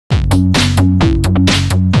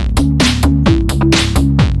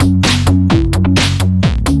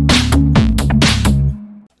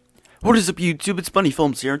What is up YouTube, it's Bunny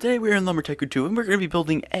Films here, and today we're in Tycoon 2, and we're going to be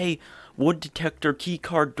building a wood detector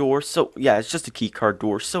keycard door. So, yeah, it's just a keycard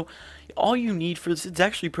door. So, all you need for this, it's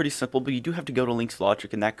actually pretty simple, but you do have to go to Link's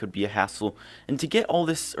Logic, and that could be a hassle. And to get all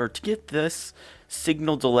this, or to get this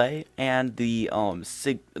signal delay and the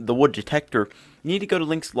wood detector, you need to go to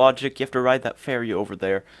Link's Logic. You have to ride that ferry over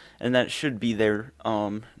there, and then it should be there.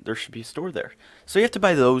 There should be a store there. So you have to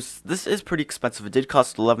buy those. This is pretty expensive. It did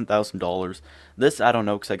cost $11,000. This, I don't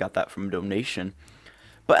know, because I got that from a donation.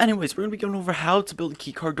 But anyways, we're going to be going over how to build a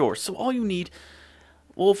keycard door. So all you need,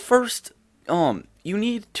 well, first, you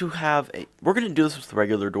need to have a, we're going to do this with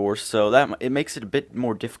regular doors, so that it makes it a bit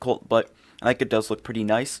more difficult, but I think it does look pretty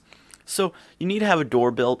nice. So you need to have a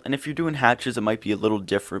door built, and if you're doing hatches, it might be a little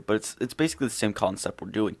different, but it's basically the same concept we're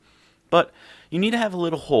doing. But you need to have a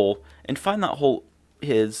little hole, and find that hole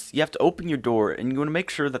is, you have to open your door, and you want to make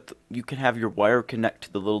sure that you can have your wire connect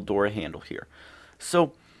to the little door handle here.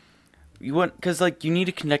 So you want, because like you need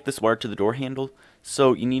to connect this wire to the door handle,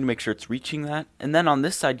 so you need to make sure it's reaching that. And then on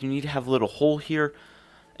this side, you need to have a little hole here.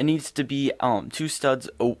 It needs to be two studs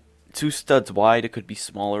wide. It could be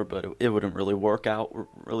smaller, but it wouldn't really work out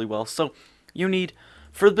really well. So you need,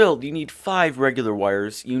 for the build, you need 5 regular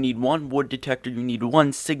wires, you need 1 wood detector, you need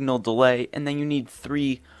 1 signal delay, and then you need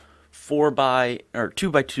 3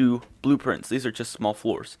 2x2 blueprints. These are just small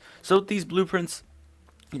floors. So these blueprints,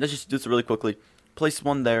 let's just do this really quickly. Place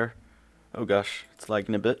one there. Oh gosh, it's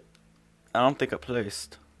lagging a bit. I don't think I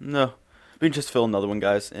placed. No. We can just fill another one,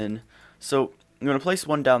 guys, in. So you're going to place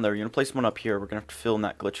one down there. You're going to place one up here. We're going to have to fill in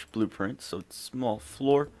that glitch blueprint. So it's small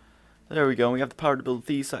floor. There we go. We have the power to build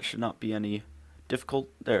these. That should not be any difficult.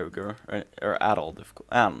 There we go. Or at all difficult.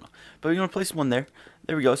 I don't know. But you're going to place one there.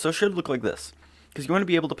 There we go. So it should look like this. Because you want to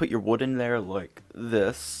be able to put your wood in there like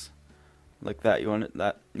this. Like that. You want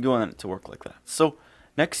it to work like that. So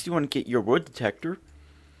next you want to get your wood detector.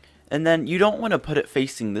 And then you don't want to put it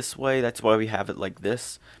facing this way. That's why we have it like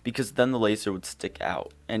this. Because then the laser would stick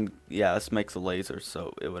out. And yeah, this makes a laser,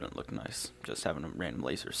 so it wouldn't look nice. Just having a random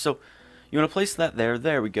laser. So you want to place that there.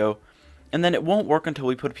 There we go. And then it won't work until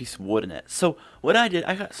we put a piece of wood in it. So what I did,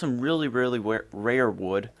 I got some really, really rare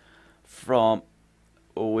wood from,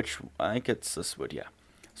 which I think it's this wood, yeah.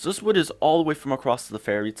 So this wood is all the way from across the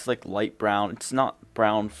ferry. It's like light brown. It's not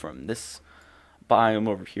brown from this biome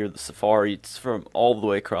over here, the safari. It's from all the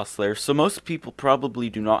way across there. So most people probably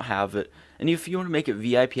do not have it. And if you want to make it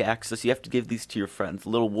VIP access, you have to give these to your friends,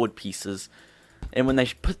 little wood pieces. And when they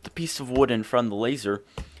put the piece of wood in front of the laser,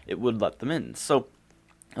 it would let them in. So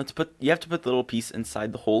you have to put the little piece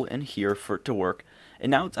inside the hole in here for it to work.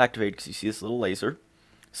 And now it's activated because you see this little laser.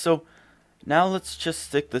 So now let's just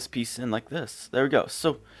stick this piece in like this. There we go.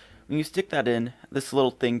 So when you stick that in, this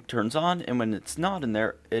little thing turns on, and when it's not in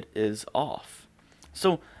there, it is off.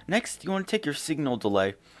 So next, you want to take your signal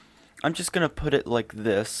delay. I'm just going to put it like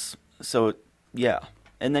this. So yeah.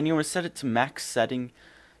 And then you want to set it to max setting.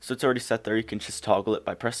 So it's already set there. You can just toggle it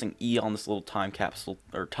by pressing E on this little time capsule,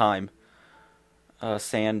 or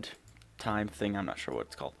sand time thing. I'm not sure what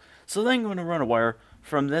it's called. So then you're going to run a wire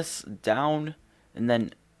from this down and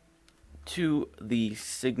then to the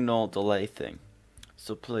signal delay thing.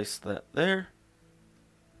 So place that there.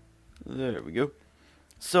 There we go.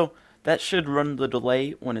 So that should run the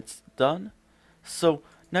delay when it's done. So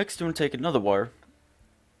next we're going to take another wire.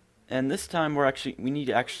 And this time we need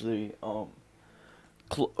to actually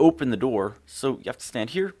open the door. So you have to stand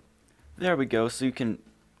here. There we go. So you can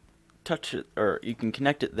touch it, or you can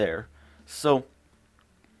connect it there. So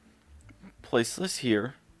place this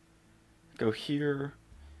here. Go here.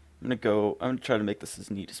 I'm going to try to make this as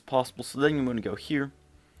neat as possible. So then you want to go here.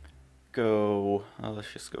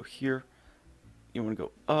 Let's just go here. You want to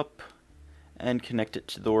go up and connect it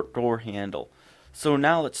to the door handle. So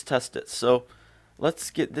now let's test it. So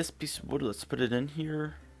let's get this piece of wood. Let's put it in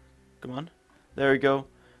here. Come on. There we go.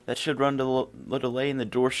 That should run the delay, and the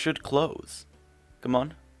door should close. Come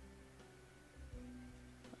on.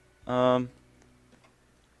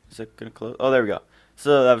 Is it going to close? Oh, there we go.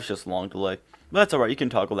 So that was just a long delay. But that's alright. You can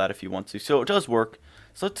toggle that if you want to. So it does work.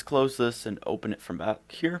 So let's close this and open it from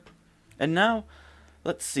back here. And now,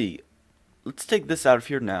 let's see. Let's take this out of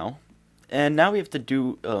here now. And now we have to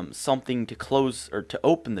do something to close, or to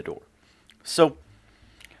open the door. So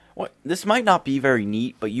this might not be very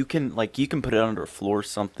neat, but you can put it under a floor or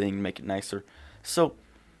something, make it nicer. So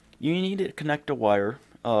you need to connect a wire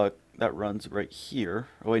that runs right here.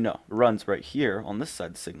 Oh wait, no, it runs right here on this side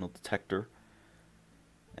of the signal detector.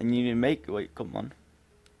 And you need to make, wait, come on.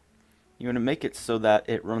 You want to make it so that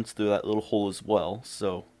it runs through that little hole as well.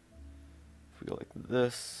 So we go like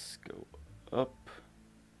this, go up.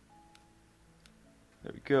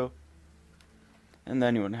 There we go. And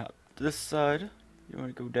then you want to have this side. You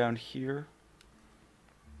want to go down here.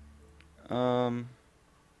 Let's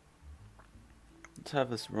have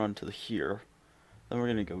this run to the here. Then we're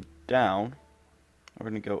going to go down. We're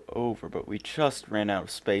going to go over, but we just ran out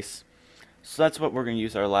of space. So that's what we're going to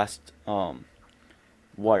use our last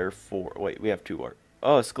wire for. Wait, we have 2 wire.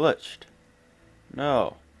 Oh, it's glitched.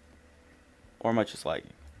 No. Or am I just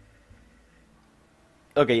lagging?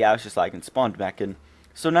 Okay, yeah, I was just lagging. Spawned back in.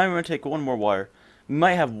 So now we're going to take 1 more wire. We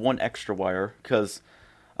might have 1 extra wire because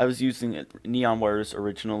I was using neon wires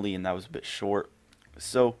originally and that was a bit short.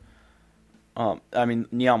 So, I mean,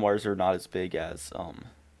 neon wires are not as big as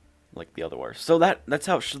like the other wires. So that's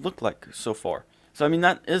how it should look like so far. So I mean,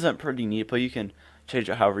 that isn't pretty neat, but you can change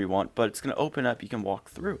it however you want. But it's going to open up, you can walk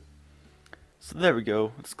through. So there we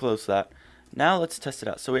go. Let's close that. Now let's test it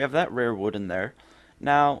out. So we have that rare wood in there.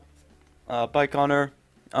 Now, Bike Honor,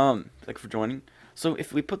 thanks for joining. So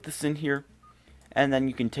if we put this in here, and then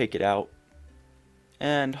you can take it out,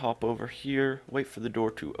 and hop over here, wait for the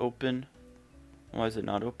door to open. Why is it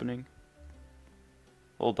not opening?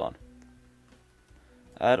 Hold on.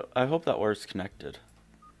 I hope that wire's connected.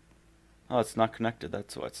 Oh, it's not connected,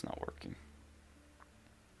 that's why it's not working.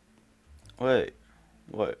 Wait,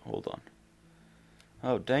 hold on.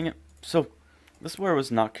 Oh, dang it. So, this wire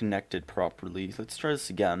was not connected properly. Let's try this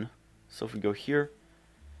again. So if we go here,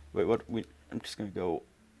 wait, I'm just gonna go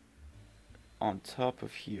on top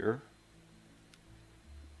of here.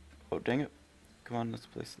 Oh, dang it. Come on, let's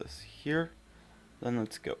place this here. Then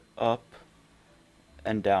let's go up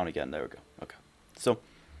and down again. There we go. Okay. So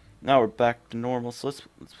now we're back to normal. So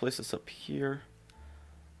let's place this up here.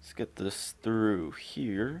 Let's get this through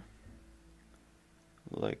here.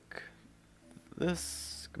 Like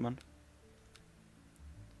this. Come on.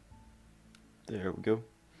 There we go.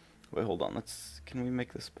 Wait, hold on. Can we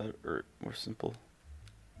make this better or more simple?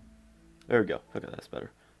 There we go. Okay, that's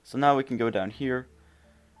better. So now we can go down here.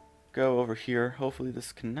 Go over here. Hopefully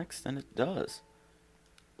this connects, and it does.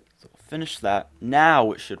 So we'll finish that.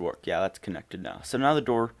 Now it should work. Yeah, that's connected now. So now the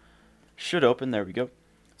door should open. There we go.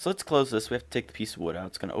 So let's close this. We have to take the piece of wood out.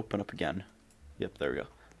 It's going to open up again. Yep, there we go.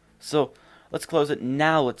 So let's close it.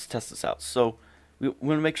 Now let's test this out. So we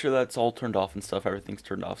want to make sure that it's all turned off and stuff. Everything's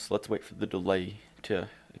turned off. So let's wait for the delay to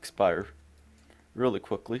expire really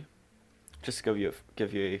quickly. Just give you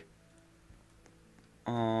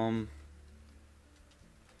a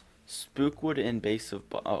Spookwood and base of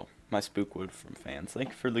my Spookwood from fans. Thank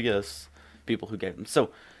you for the gifts, people who gave them.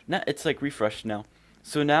 So now it's like refreshed now.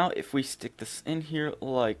 So now if we stick this in here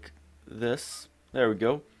like this, there we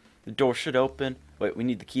go. The door should open. Wait, we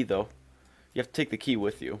need the key though. You have to take the key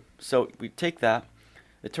with you. So we take that.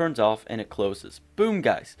 It turns off and it closes. Boom,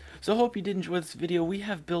 guys. So I hope you did enjoy this video. We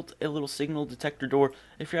have built a little signal detector door.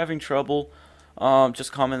 If you're having trouble,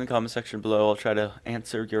 just comment in the comment section below. I'll try to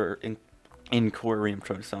answer your inquiry. I'm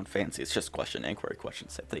trying to sound fancy. It's just question, inquiry, question,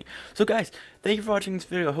 same thing. So guys, thank you for watching this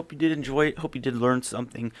video. I hope you did enjoy it. Hope you did learn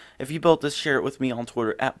something. If you built this, share it with me on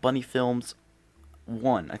Twitter at BunnyFilms1.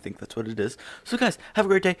 I think that's what it is. So guys, have a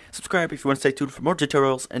great day. Subscribe if you want to stay tuned for more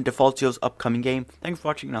tutorials and Defaultio's upcoming game. Thanks for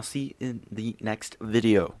watching, and I'll see you in the next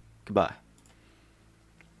video. Goodbye.